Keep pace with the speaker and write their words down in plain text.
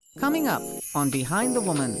Coming up on Behind the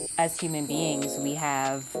Woman. As human beings, we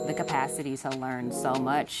have the capacity to learn so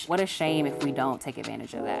much. What a shame if we don't take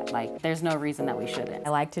advantage of that. Like, there's no reason that we shouldn't. I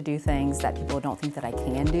like to do things that people don't think that I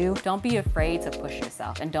can do. Don't be afraid to push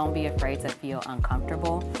yourself, and don't be afraid to feel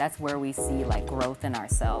uncomfortable. That's where we see like growth in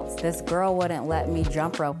ourselves. This girl wouldn't let me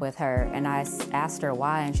jump rope with her, and I asked her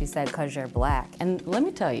why, and she said, "'Cause you're black." And let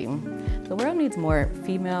me tell you, the world needs more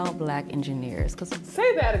female black engineers.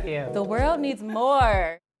 Say that again. The world needs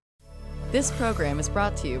more. This program is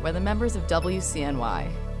brought to you by the members of WCNY.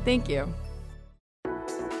 Thank you.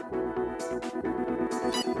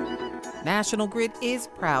 National Grid is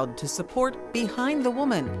proud to support Behind the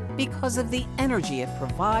Woman because of the energy it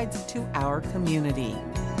provides to our community.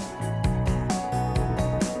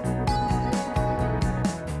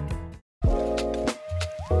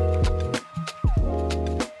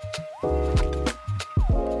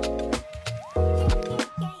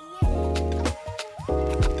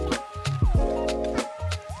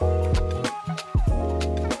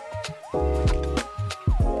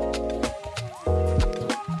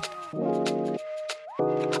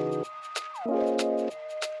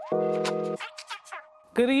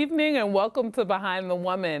 Good evening and welcome to Behind the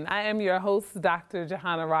Woman. I am your host, Dr.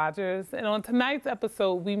 Johanna Rogers, and on tonight's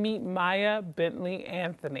episode, we meet Maya Bentley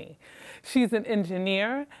Anthony. She's an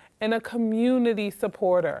engineer and a community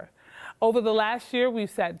supporter. Over the last year,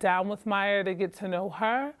 we've sat down with Maya to get to know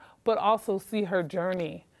her, but also see her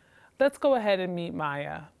journey. Let's go ahead and meet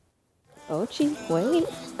Maya. Oh, Chief, wait.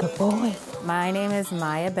 Good boy. My name is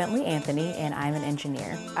Maya Bentley Anthony, and I'm an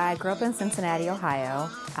engineer. I grew up in Cincinnati, Ohio.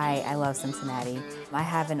 I love Cincinnati. I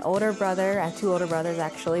have an older brother. I have two older brothers,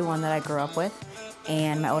 actually, one that I grew up with.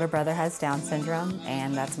 And my older brother has Down syndrome,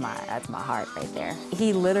 and that's my heart right there.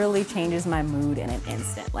 He literally changes my mood in an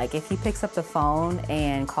instant. Like, if he picks up the phone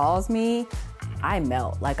and calls me, I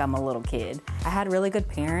melt like I'm a little kid. I had really good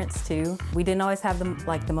parents too. We didn't always have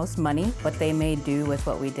the most money, but they made do with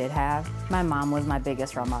what we did have. My mom was my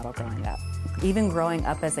biggest role model growing up. Even growing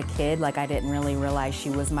up as a kid, like I didn't really realize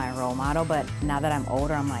she was my role model, but now that I'm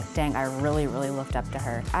older, I'm like, dang, I really, really looked up to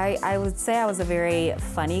her. I would say I was a very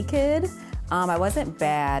funny kid. I wasn't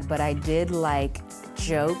bad, but I did like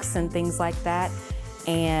jokes and things like that.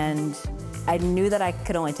 And I knew that I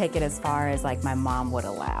could only take it as far as like my mom would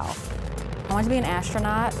allow. I wanted to be an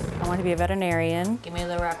astronaut. I wanted to be a veterinarian. Give me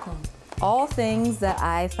the raccoon. All things that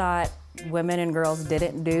I thought women and girls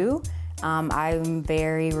didn't do. I'm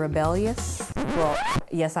very rebellious. Well,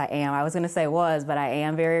 yes, I am. I was gonna say was, but I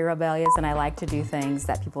am very rebellious, and I like to do things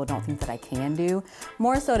that people don't think that I can do.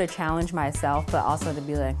 More so to challenge myself, but also to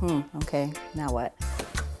be like, okay, now what?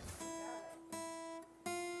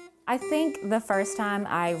 I think the first time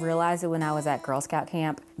I realized it when I was at Girl Scout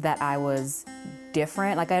camp that I was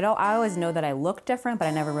different. Like I always know that I look different, but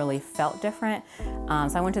I never really felt different.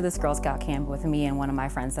 So I went to this Girl Scout camp with me and one of my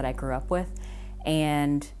friends that I grew up with,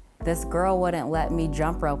 and this girl wouldn't let me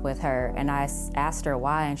jump rope with her, and I asked her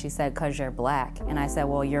why, and she said, "'Cause you're black." And I said,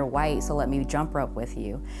 "Well, you're white, so let me jump rope with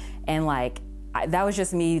you." And that was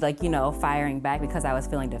just me, firing back because I was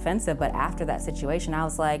feeling defensive. But after that situation, I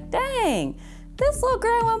was like, dang, this little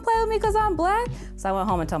girl won't play with me because I'm black. So I went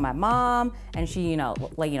home and told my mom, and she,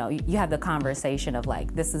 you have the conversation of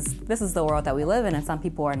like, this is the world that we live in, and some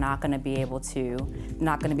people are not going to be able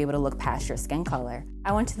to look past your skin color.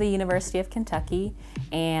 I went to the University of Kentucky,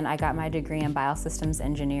 and I got my degree in biosystems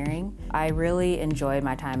engineering. I really enjoyed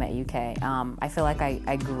my time at UK. I feel like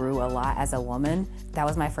I grew a lot as a woman. That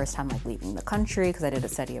was my first time leaving the country because I did a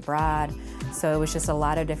study abroad. So it was just a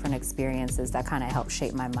lot of different experiences that kind of helped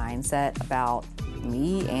shape my mindset about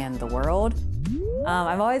me and the world.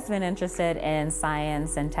 I've always been interested in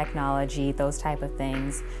science and technology, those type of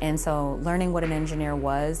things. And so learning what an engineer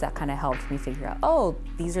was, that kind of helped me figure out, oh,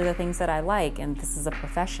 these are the things that I like, and this is a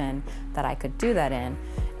profession that I could do that in.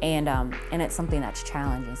 And it's something that's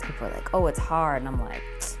challenging. So people are like, oh, it's hard. And I'm like,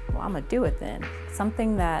 well, I'm gonna do it then.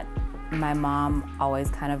 Something that my mom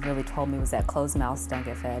always kind of really told me was that closed mouths don't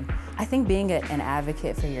get fed. I think being an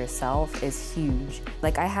advocate for yourself is huge.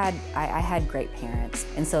 Like I had great parents,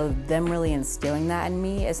 and so them really instilling that in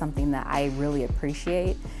me is something that I really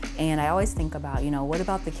appreciate. And I always think about, what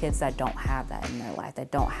about the kids that don't have that in their life,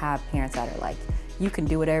 that don't have parents that are like, you can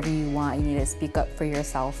do whatever you want, you need to speak up for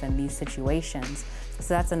yourself in these situations.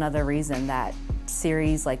 So that's another reason that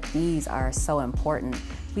series like these are so important.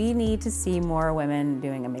 We need to see more women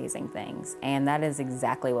doing amazing things, and that is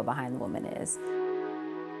exactly what Behind the Woman is.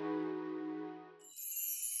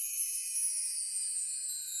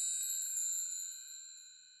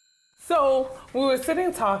 So we were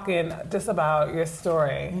sitting talking just about your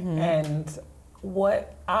story, and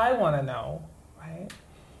what I want to know, right,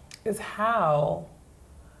 is how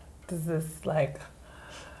does this like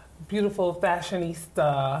beautiful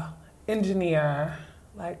fashionista, engineer,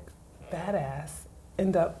 like badass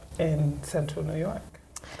end up in Central New York?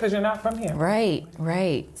 Because you're not from here.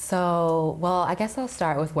 Right. So, well, I guess I'll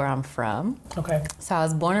start with where I'm from. Okay. So I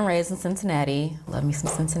was born and raised in Cincinnati. Love me some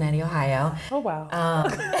Cincinnati, Ohio. Oh, wow.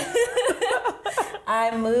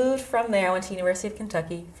 I moved from there. I went to University of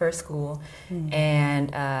Kentucky for school,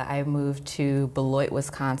 and I moved to Beloit,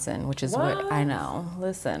 Wisconsin, which is what I know.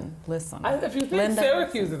 Listen. If you think Linda,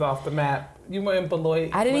 Syracuse is off the map, you were in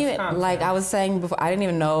Beloit, I didn't Wisconsin. even, like I was saying before, I didn't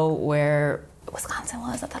even know where Wisconsin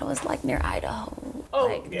was. I thought it was like near Idaho. Oh,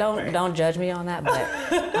 like, yeah, don't judge me on that,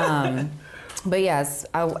 but yes,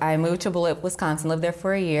 I moved to Beloit, Wisconsin, lived there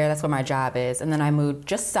for a year. That's where my job is. And then I moved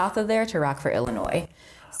just south of there to Rockford, Illinois.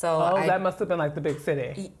 So that must have been like the big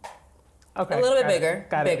city. Okay. A little bit bigger.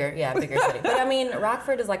 Got it. Bigger city. But I mean,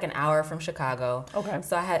 Rockford is like an hour from Chicago. Okay.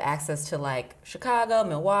 So I had access to like Chicago,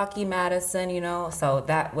 Milwaukee, Madison, so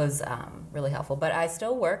that was really helpful. But I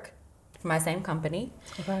still work for my same company.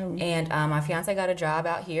 Okay. And my fiance got a job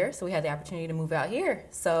out here, so we had the opportunity to move out here.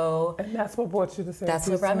 So And that's what brought you to Syracuse. that's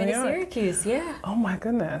what brought me to New York. Syracuse, yeah. Oh my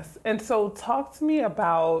goodness. And so talk to me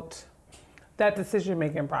about that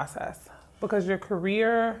decision-making process, because your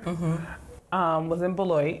career was in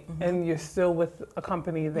Beloit and you're still with a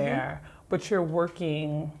company there, but you're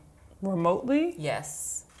working remotely?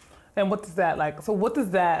 Yes. And what does that like? So what does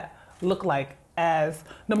that look like as,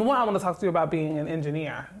 number one, I want to talk to you about being an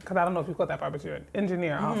engineer, because I don't know if you caught that part, but you're an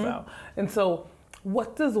engineer also. And so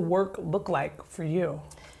what does work look like for you?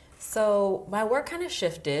 So my work kind of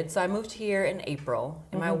shifted. So I moved here in April,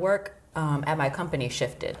 and my work at my company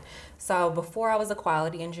shifted. So before I was a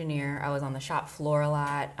quality engineer, I was on the shop floor a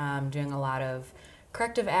lot, doing a lot of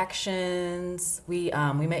corrective actions. We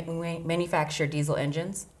manufacture diesel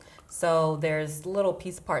engines. So there's little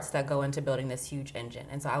piece parts that go into building this huge engine.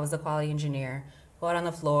 And so I was a quality engineer, go out on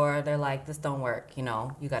the floor, they're like, this don't work, you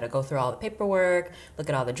got to go through all the paperwork, look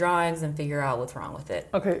at all the drawings and figure out what's wrong with it.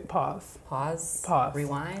 Okay, pause.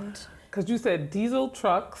 Rewind. Because you said diesel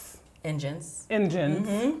trucks. Engines.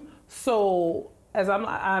 So as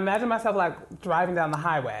I imagine myself like driving down the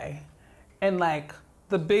highway and like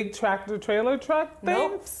the big tractor trailer truck thing?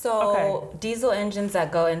 Nope. So diesel engines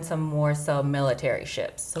that go into more so military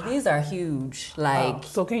ships. So these are huge. Like.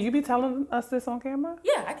 So can you be telling us this on camera?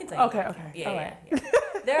 Yeah, I can tell you. Okay. Yeah, All right. yeah.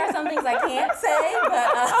 There are some things I can't say,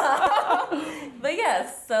 but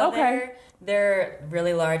yes. So they're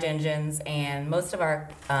really large engines, and most of our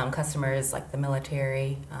customers, like the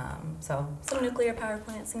military, so some nuclear power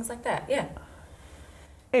plants, things like that. Yeah.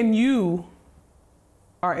 And you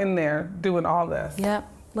are in there doing all this. Yep.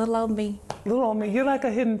 Little old me. Little old me. You're like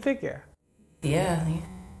a hidden figure. Yeah.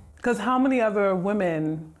 Because how many other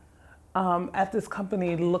women at this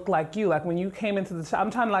company look like you? Like when you came into the shop,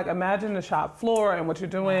 I'm trying to like imagine the shop floor and what you're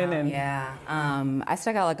doing. And yeah. I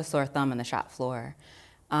stuck out like a sore thumb on the shop floor.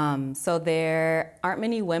 So there aren't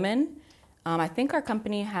many women. I think our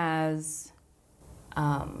company has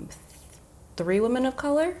 3 women of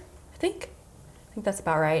color, I think that's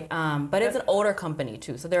about right. But it's an older company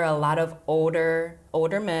too. So there are a lot of older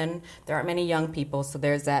men. There aren't many young people. So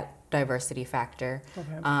there's that diversity factor.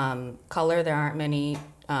 Okay. Color, there aren't many.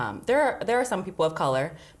 There are some people of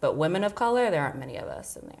color, but women of color, there aren't many of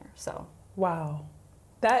us in there. So. Wow.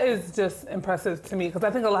 That is just impressive to me, because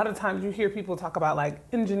I think a lot of times you hear people talk about like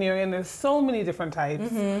engineering, and there's so many different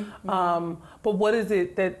types. But what is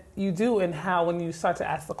it that you do, and how, when you start to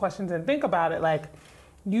ask the questions and think about it, like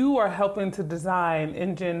you are helping to design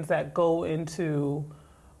engines that go into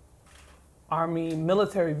Army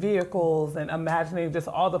military vehicles, and imagining just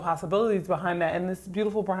all the possibilities behind that. And this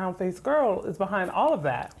beautiful brown-faced girl is behind all of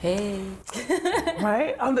that. Hey.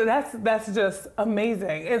 Right? That's just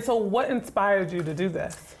amazing. And so what inspired you to do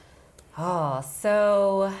this? Oh,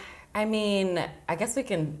 so, I mean, I guess we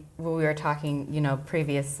were talking,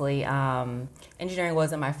 previously, engineering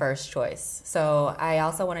wasn't my first choice. So I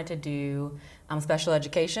also wanted to do special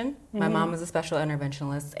education. My mom was a special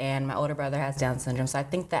interventionist, and my older brother has Down syndrome. So I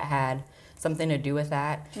think that had something to do with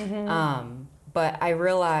that. But I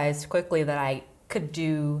realized quickly that I could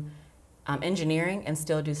do engineering and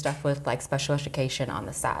still do stuff with like special education on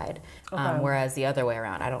the side. Whereas the other way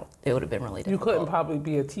around, it would have been really difficult. You couldn't probably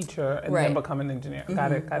be a teacher and then become an engineer.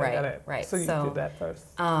 Got it. Right. So you did that first.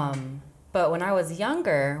 But when I was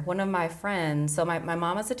younger, one of my friends, so my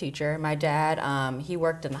mom is a teacher. My dad, he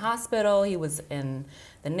worked in the hospital. He was in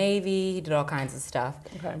the Navy. He did all kinds of stuff.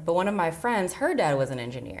 Okay. But one of my friends, her dad was an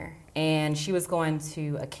engineer. And she was going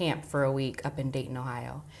to a camp for a week up in Dayton,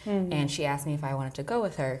 Ohio. And she asked me if I wanted to go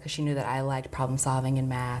with her, because she knew that I liked problem solving and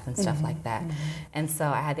math and stuff like that. And so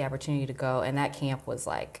I had the opportunity to go. And that camp was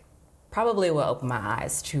like probably what opened my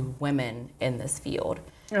eyes to women in this field.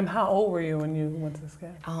 And how old were you when you went to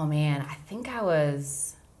SCAD? Oh man, I think I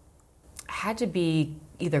had to be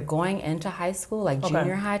either going into high school, like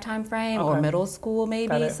junior high time frame, or middle school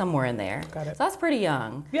maybe, somewhere in there. Got it. So that's pretty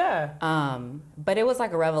young. Yeah. But it was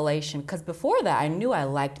like a revelation, because before that I knew I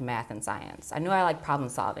liked math and science. I knew I liked problem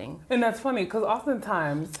solving. And that's funny, because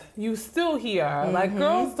oftentimes you still hear, like,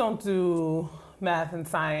 girls don't do math and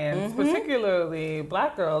science, particularly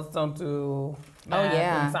Black girls don't do math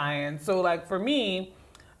and science. So like for me,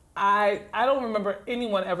 I don't remember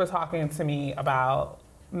anyone ever talking to me about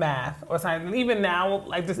math or science. And even now,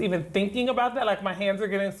 like just even thinking about that, like my hands are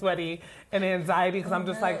getting sweaty and anxiety because I'm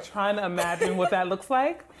just like trying to imagine what that looks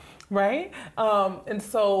like, right? And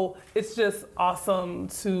so it's just awesome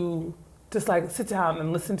to just like sit down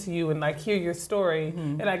and listen to you and like hear your story.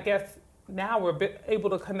 And I guess now we're able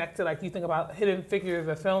to connect to, like, you think about Hidden Figures,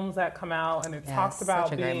 the films that come out, and it talks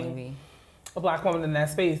about being a Black woman in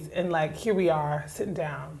that space. And like, here we are sitting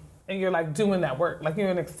down and you're like doing that work. Like, you're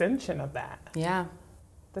an extension of that. Yeah.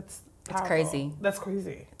 That's powerful. It's crazy. That's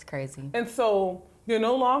crazy. It's crazy. And so you're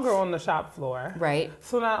no longer on the shop floor. Right.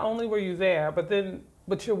 So not only were you there, but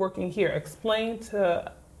you're working here. Explain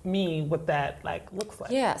to me what that like looks like.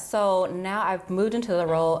 Yeah, so now I've moved into the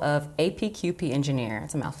role of APQP engineer.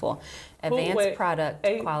 It's a mouthful. Advanced Product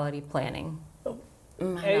Quality Planning.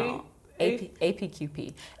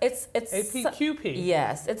 APQP. It's APQP.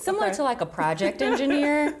 Yes, it's similar to like a project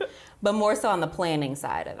engineer, but more so on the planning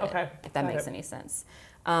side of it. Okay. If that makes any sense.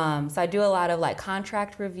 So I do a lot of like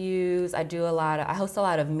contract reviews. I host a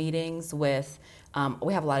lot of meetings with.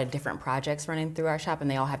 We have a lot of different projects running through our shop,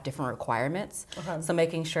 and they all have different requirements. Okay. So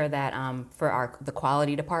making sure that for the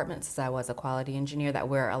quality department, since I was a quality engineer, that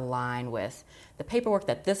we're aligned with the paperwork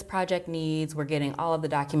that this project needs. We're getting all of the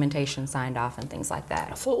documentation signed off and things like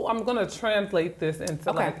that. So I'm going to translate this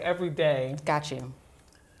into like every day. Got you.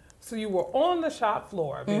 So you were on the shop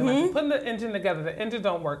floor, being like, you're putting the engine together. The engine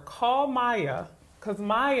don't work. Call Maya, because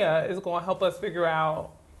Maya is going to help us figure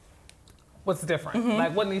out what's different,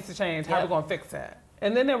 like what needs to change, how we're gonna fix that.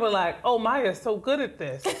 And then they were like, oh, Maya's so good at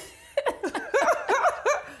this. That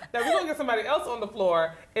we're gonna get somebody else on the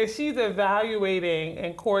floor, and she's evaluating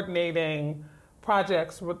and coordinating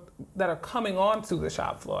projects that are coming onto the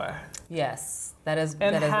shop floor. Yes, that is.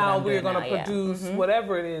 And that is how what I'm we're gonna doing now, produce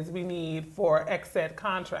whatever it is we need for XSET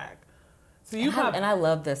contract. So and I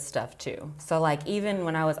love this stuff too. So like even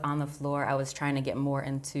when I was on the floor, I was trying to get more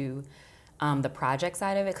into the project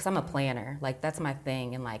side of it, because I'm a planner. Like that's my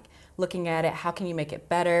thing, and like looking at it, how can you make it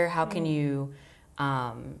better? How can you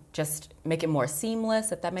just make it more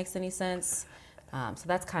seamless, if that makes any sense? So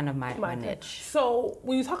that's kind of my niche. So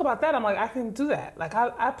when you talk about that, I'm like, I can do that. Like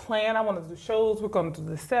I plan, I want to do shows, we're going to do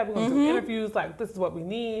this set, we're going to do interviews, like this is what we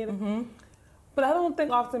need. But I don't think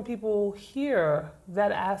often people hear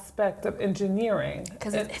that aspect of engineering.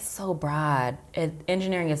 Because it's so broad.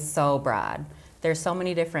 Engineering is so broad. There's so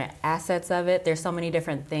many different assets of it. There's so many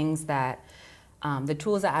different things that the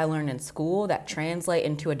tools that I learned in school that translate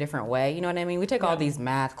into a different way. You know what I mean? We take all these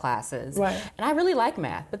math classes, and I really like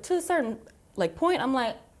math, but to a certain like point, I'm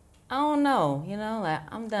like, I don't know. You know, like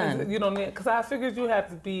I'm done. You don't need, because I figured you had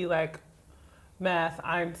to be like math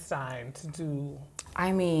Einstein to do.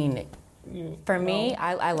 I mean, for me,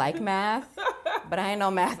 I like math, but I ain't no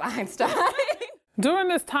math Einstein. During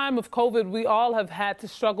this time of COVID, we all have had to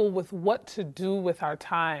struggle with what to do with our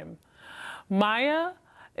time. Maya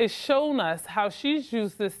has shown us how she's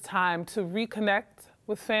used this time to reconnect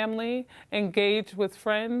with family, engage with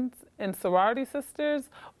friends and sorority sisters,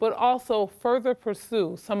 but also further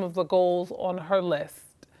pursue some of the goals on her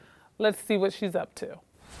list. Let's see what she's up to.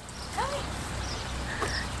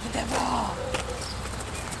 Get that ball.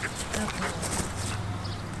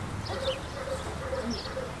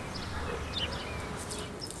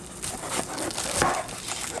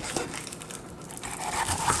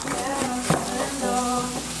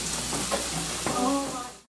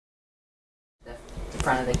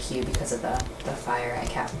 Front of the queue because of the fire at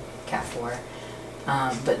Cat 4.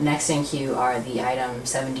 But next in queue are the item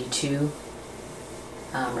 72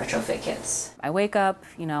 retrofit kits. I wake up,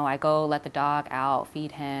 I go let the dog out,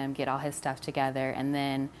 feed him, get all his stuff together, and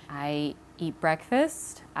then I eat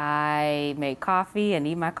breakfast. I make coffee and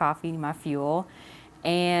eat my coffee, my fuel.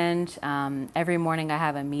 And every morning I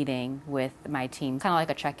have a meeting with my team, kind of like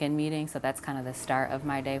a check-in meeting, so that's kind of the start of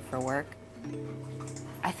my day for work.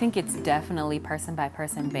 I think it's definitely person by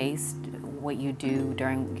person based what you do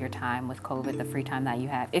during your time with COVID, the free time that you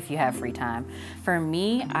have, if you have free time. For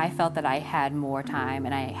me, I felt that I had more time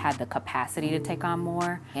and I had the capacity to take on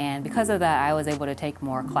more. And because of that, I was able to take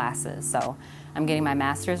more classes. So I'm getting my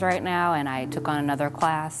master's right now, and I took on another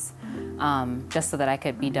class just so that I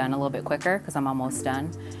could be done a little bit quicker because I'm almost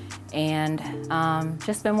done. And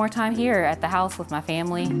just spend more time here at the house with my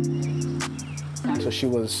family. So she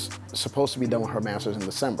was supposed to be done with her master's in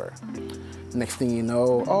December. Next thing you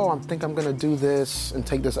know, I think I'm gonna do this and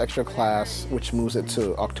take this extra class, which moves it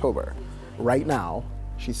to October. Right now,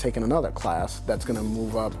 she's taking another class that's gonna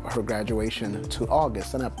move up her graduation to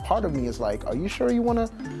August. And a part of me is like, are you sure you wanna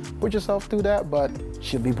put yourself through that? But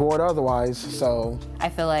she'll be bored otherwise, so. I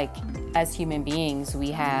feel like as human beings,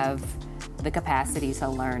 we have the capacity to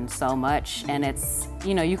learn so much, and it's,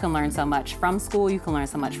 you can learn so much from school, you can learn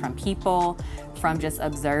so much from people, from just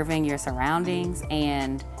observing your surroundings,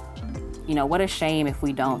 and what a shame if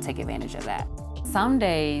we don't take advantage of that. Some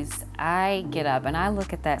days I get up and I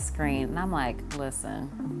look at that screen and I'm like,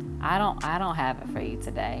 listen, I don't have it for you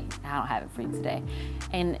today. I don't have it for you today.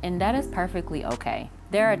 And that is perfectly okay.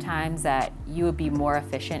 There are times that you would be more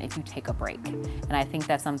efficient if you take a break. And I think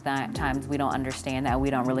that sometimes we don't understand that, we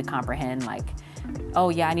don't really comprehend, like, oh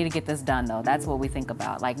yeah, I need to get this done though. That's what we think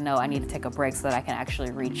about. Like, no, I need to take a break so that I can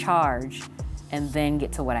actually recharge and then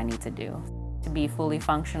get to what I need to do. To be fully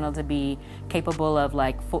functional, to be capable of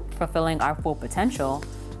fulfilling our full potential,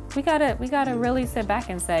 we gotta really sit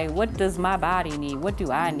back and say, what does my body need? What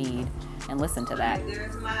do I need? And listen to that.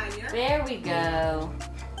 There we go.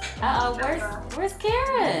 Where's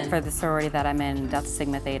Karen? For the sorority that I'm in, Delta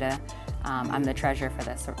Sigma Theta, I'm the treasurer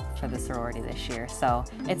for the sorority this year. So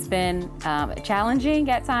it's been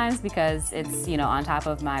challenging at times because it's on top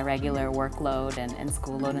of my regular workload and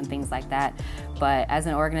school load and things like that. But as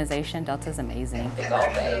an organization, Delta's amazing.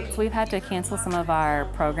 So we've had to cancel some of our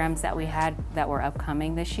programs that we had that were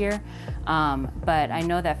upcoming this year. But I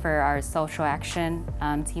know that for our social action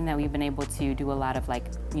team that we've been able to do a lot of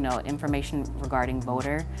information regarding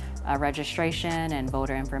voter registration and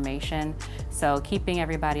voter information. So keeping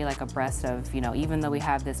everybody abreast of, even though we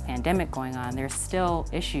have this pandemic going on, there's still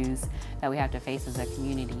issues that we have to face as a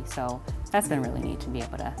community. So that's been really neat to be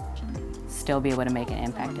able to still be able to make an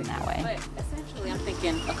impact in that way. But essentially, I'm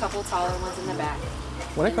thinking a couple taller ones in the back.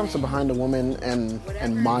 When it comes to Behind the Woman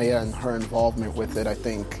and Maya and her involvement with it, I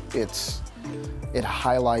think it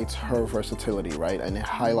highlights her versatility, right? And it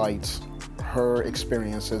highlights her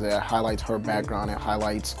experiences, it highlights her background, it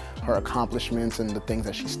highlights her accomplishments and the things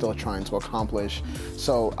that she's still trying to accomplish.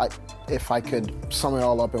 So if I could sum it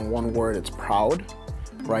all up in one word, it's proud,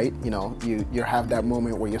 right? You have that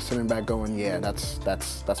moment where you're sitting back going, yeah,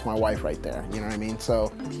 that's my wife right there. You know what I mean?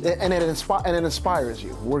 So, and it inspires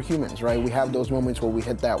you. We're humans, right? We have those moments where we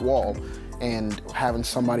hit that wall, and having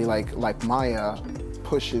somebody like Maya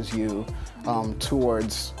pushes you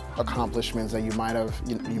towards accomplishments that you might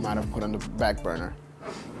have put on the back burner.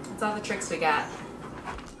 That's all the tricks we got.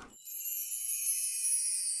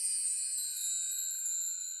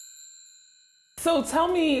 So tell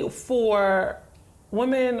me, for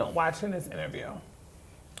women watching this interview,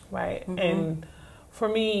 right? Mm-hmm. And for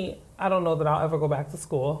me, I don't know that I'll ever go back to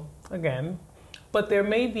school again, but there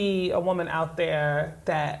may be a woman out there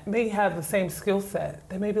that may have the same skill set.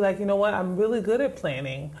 They may be like, you know what, I'm really good at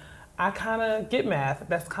planning. I kind of get math,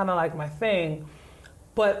 that's kind of like my thing,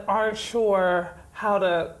 but aren't sure how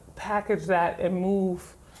to package that and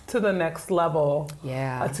move to the next level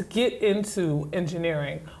to get into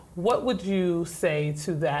engineering. What would you say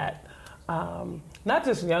to that, not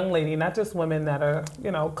just young lady, not just women that are,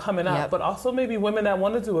 coming up, but also maybe women that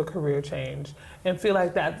want to do a career change and feel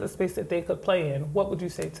like that's the space that they could play in? What would you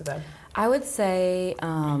say to them? I would say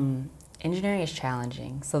engineering is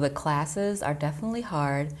challenging. So the classes are definitely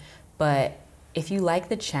hard, but if you like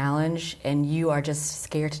the challenge and you are just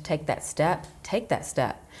scared to take that step,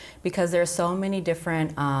 because there's so many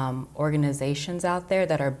different organizations out there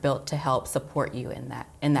that are built to help support you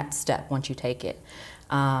in that step once you take it.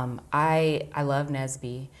 I love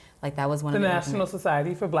NSBE. That was one of the National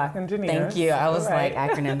Society for Black Engineers. Thank you. I was like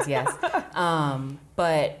acronyms, yes.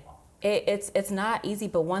 But it's not easy.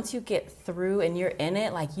 But once you get through and you're in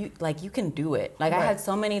it, you can do it. I had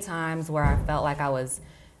so many times where I felt like I was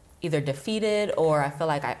either defeated or I feel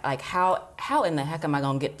like how in the heck am I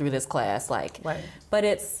gonna get through this class? But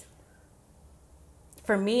it's,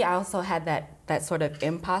 for me, I also had that sort of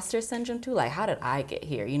imposter syndrome too. How did I get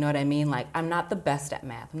here? You know what I mean? I'm not the best at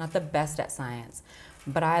math. I'm not the best at science.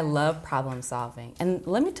 but I love problem solving. And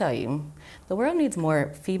let me tell you, the world needs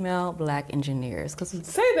more female Black engineers.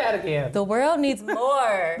 Say that again. The world needs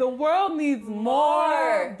more. The world needs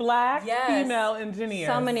more Black Yes. female engineers.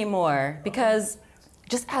 So many more. Because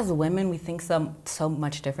just as women, we think so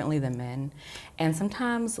much differently than men. And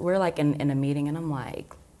sometimes we're like in a meeting and I'm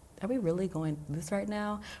like, are we really going through this right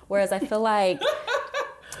now? Whereas I feel like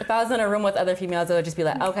if I was in a room with other females, it would just be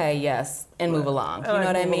like, okay, yes, and move along. You know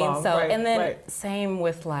what I mean? So, and then same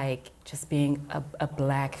with like just being a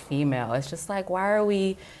Black female. It's just like, why are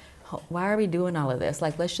we doing all of this?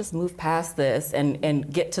 Like, let's just move past this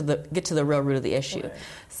and get to the real root of the issue. Right.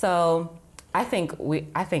 So, I think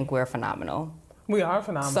we're phenomenal. We are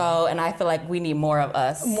phenomenal. So, and I feel like we need more of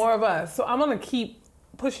us. More of us. So I'm gonna keep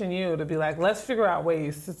pushing you to be like, let's figure out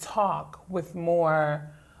ways to talk with more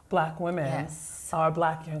Black women. Yes. Our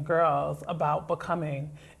Black young girls about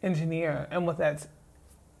becoming engineer and what that's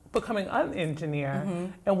becoming an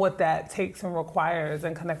engineer and what that takes and requires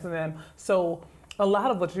and connecting them. So a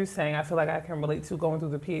lot of what you're saying, I feel like I can relate to going through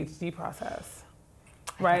the PhD process,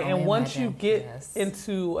 right? And once you get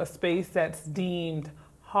into a space that's deemed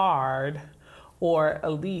hard or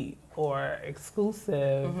elite or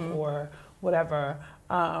exclusive or whatever,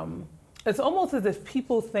 it's almost as if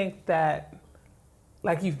people think that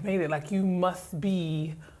like you've made it, like you must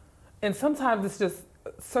be, and sometimes it's just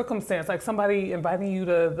circumstance, like somebody inviting you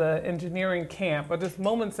to the engineering camp or just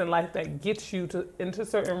moments in life that gets you into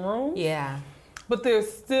certain rooms. Yeah. But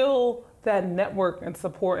there's still that network and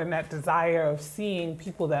support and that desire of seeing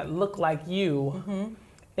people that look like you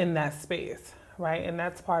in that space, right? And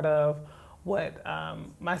that's part of what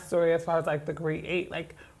my story as far as like the grade 8,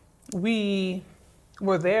 like we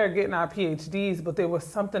were there getting our PhDs, but there was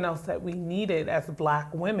something else that we needed as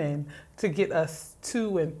Black women to get us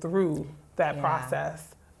to and through that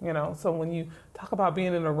process, you know? So when you talk about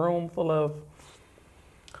being in a room full of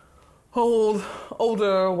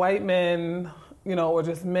older white men, you know, or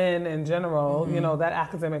just men in general, you know, that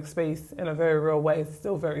academic space in a very real way is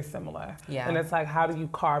still very similar. Yeah. And it's like, how do you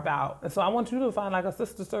carve out? And so I want you to find like a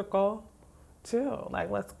sister circle too.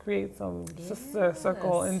 Like, let's create some sister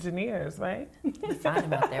circle engineers, right? Find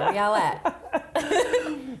them out there. Where y'all at?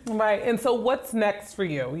 Right. And so what's next for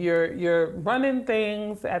you? You're running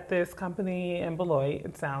things at this company in Beloit,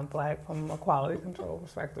 it sounds like, from a quality control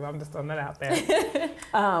perspective. I'm just throwing that out there.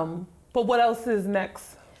 But what else is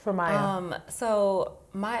next for Maya? So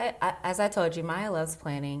as I told you, Maya loves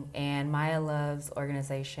planning and Maya loves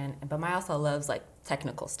organization, but Maya also loves like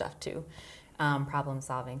technical stuff too. Problem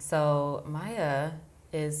solving. So Maya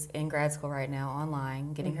is in grad school right now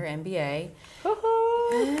online, getting her MBA.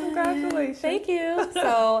 Congratulations. Thank you.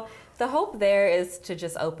 So the hope there is to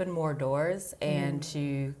just open more doors and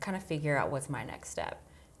to kind of figure out what's my next step.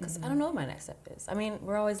 Because I don't know what my next step is. I mean,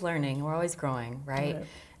 we're always learning, we're always growing, right?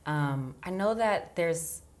 I know that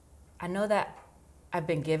I've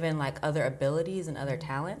been given like other abilities and other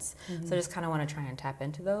talents. So I just kind of want to try and tap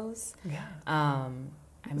into those. Yeah.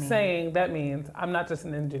 Saying that means I'm not just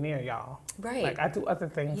an engineer, y'all. Right. Like I do other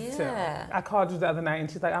things too. I called you the other night and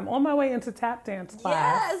she's like, I'm on my way into tap dance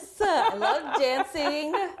class. Yes, I love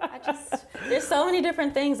dancing. There's so many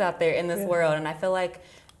different things out there in this world, and I feel like,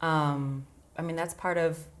 that's part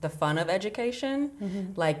of the fun of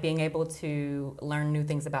education, like being able to learn new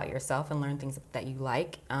things about yourself and learn things that you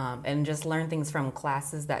like, and just learn things from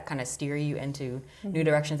classes that kind of steer you into new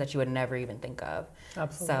directions that you would never even think of.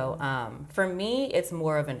 Absolutely. So for me, it's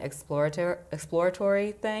more of an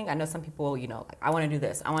exploratory thing. I know some people, like, I want to do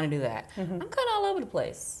this, I want to do that. I'm kind of all over the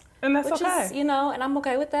place. And that's which okay. is, and I'm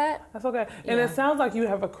okay with that. That's okay. And it sounds like you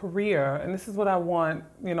have a career, and this is what I want,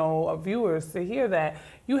 viewers to hear, that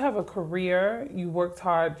you have a career, you worked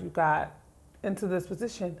hard, you got into this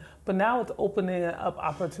position, but now it's opening up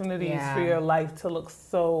opportunities for your life to look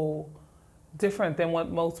so different than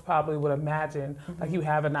what most probably would imagine. Like you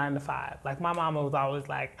have a 9-to-5. Like my mama was always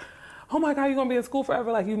like, oh my God, you're gonna be in school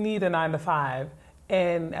forever? Like you need a 9-to-5.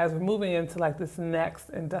 And as we're moving into like this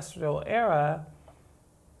next industrial era,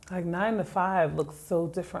 like 9-to-5 looks so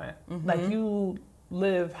different. Like you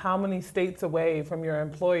live how many states away from your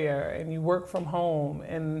employer, and you work from home,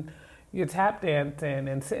 and you're tap dancing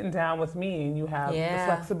and sitting down with me, and you have the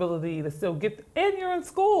flexibility to still and you're in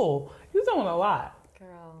school. You're doing a lot.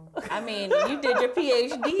 Girl, I mean, you did your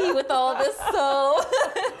PhD with all this, so.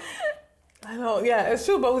 I know, yeah, it's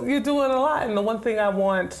true, but you're doing a lot. And the one thing I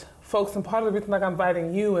want folks, and part of the reason like I'm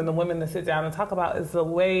inviting you and the women to sit down and talk about, is the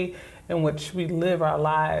way in which we live our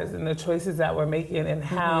lives and the choices that we're making, and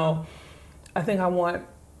how I think I want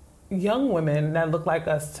young women that look like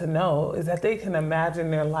us to know is that they can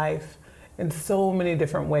imagine their life in so many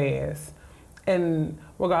different ways. And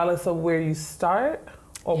regardless of where you start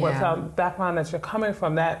or what background that you're coming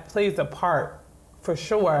from, that plays a part for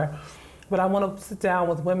sure. But I want to sit down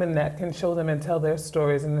with women that can show them and tell their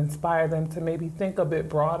stories and inspire them to maybe think a bit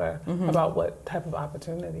broader about what type of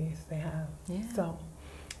opportunities they have. Yeah. So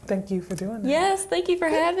thank you for doing that. Yes, thank you for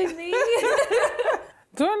having me.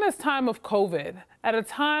 During this time of COVID, at a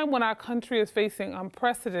time when our country is facing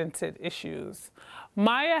unprecedented issues,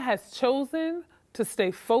 Maya has chosen to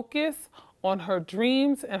stay focused on her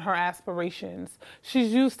dreams and her aspirations.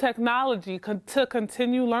 She's used technology to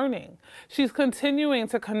continue learning. She's continuing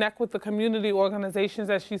to connect with the community organizations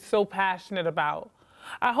that she's so passionate about.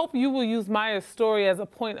 I hope you will use Maya's story as a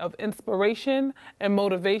point of inspiration and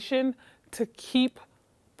motivation to keep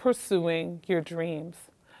pursuing your dreams.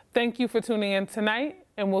 Thank you for tuning in tonight,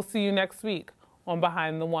 and we'll see you next week on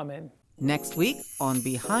Behind the Woman. Next week on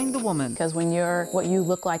Behind the Woman. Because when what you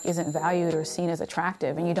look like isn't valued or seen as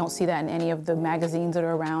attractive, and you don't see that in any of the magazines that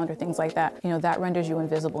are around or things like that, that renders you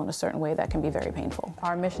invisible in a certain way that can be very painful.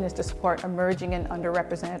 Our mission is to support emerging and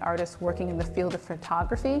underrepresented artists working in the field of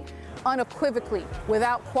photography, unequivocally,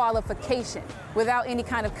 without qualification, without any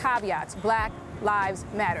kind of caveats. Black lives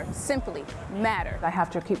matter, simply matter. I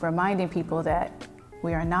have to keep reminding people that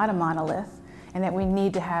we are not a monolith and that we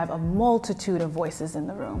need to have a multitude of voices in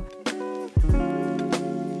the room.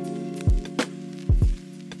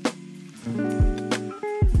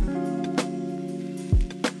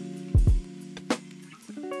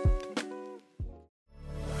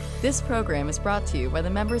 This program is brought to you by the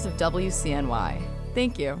members of WCNY.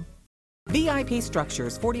 Thank you. VIP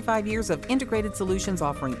Structures, 45 years of integrated solutions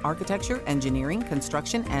offering architecture, engineering,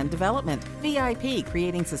 construction, and development. VIP,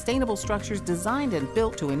 creating sustainable structures designed and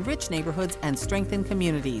built to enrich neighborhoods and strengthen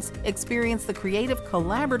communities. Experience the creative,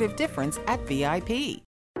 collaborative difference at VIP.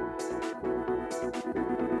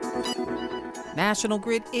 National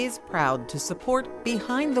Grid is proud to support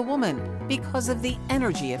Behind the Woman because of the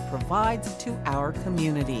energy it provides to our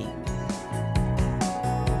community.